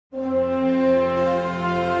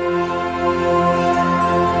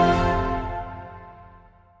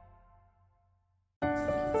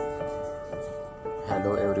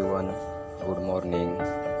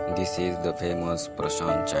Science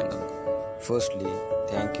Prashant channel. Firstly,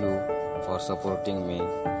 thank you for supporting me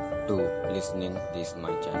to listening this my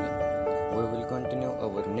channel. We will continue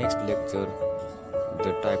our next lecture,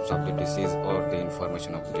 the types of the disease or the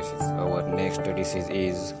information of disease. Our next disease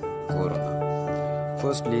is corona.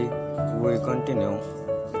 Firstly, we continue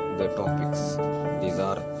the topics. These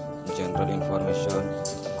are general information,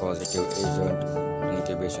 causative agent,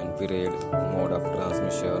 incubation period, mode of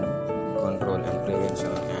transmission, control and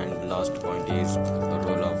prevention, and last point is the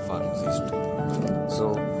role of pharmacist.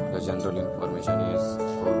 So the general information is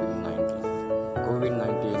COVID-19.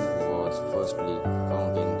 COVID-19 was firstly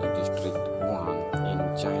found in the district Wuhan in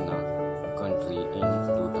China country in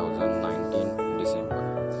 2019 December.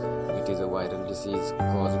 It is a viral disease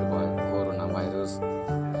caused by coronavirus.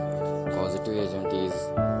 Causative agent is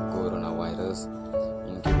coronavirus.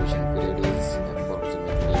 Incubation period is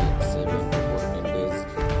approximately 7 to 14 days.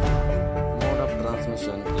 Mode of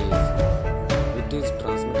transmission is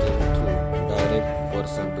transmitted through direct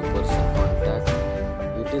person-to-person contact.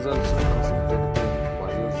 It is also transmitted by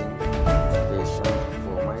using patient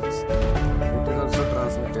vomits. It is also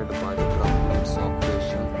transmitted by the droplets of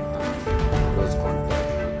patient and close contact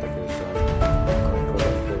with the patient. Control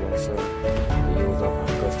and prevention, the use of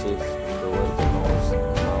handkerchief, cover the nose,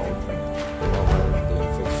 mouth to avoid the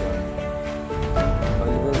infection.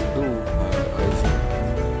 Always do hand hygiene.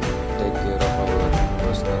 Take care of our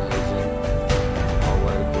personal hygiene.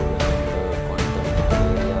 Avoid going in the contaminated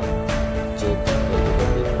area. Check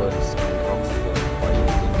regularly pulse and oxygen by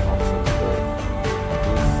using oximeter.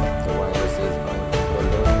 If the virus is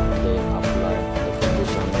uncontrolled, then apply the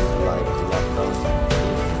conditions like lockdown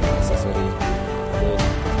if necessary. Then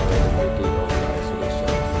availability of the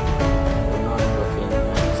isolation. Do not coughing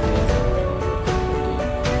and sneezing in the community.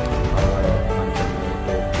 Avoid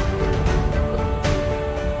contaminated food in the community.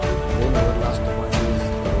 Then our last point is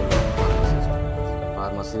the role of pharmacist.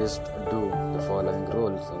 Pharmacists do the following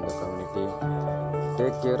roles in the community.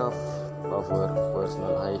 Take care of our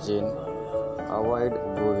personal hygiene. Avoid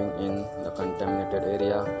going in the contaminated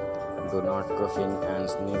area. Do not coughing and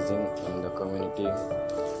sneezing in the community.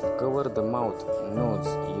 Cover the mouth, nose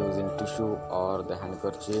using tissue or the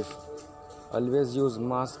handkerchief. Always use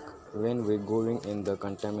mask when we going in the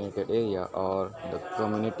contaminated area or the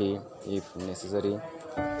community if necessary.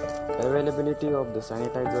 Availability of the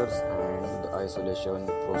sanitizers and the isolation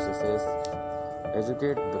processes.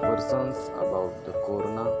 Educate the persons about the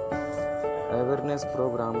corona. Awareness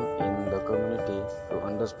program in the community to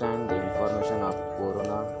understand the information of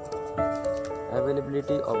corona.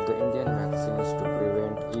 Availability of the Indian vaccines to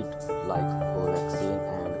prevent it like Covaxin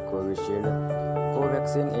and Covishield.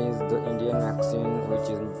 Covaxin is the Indian vaccine which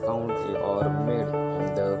is found or made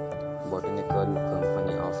in the Botanical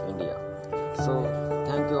Company of India. So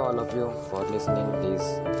thank you all of you for listening this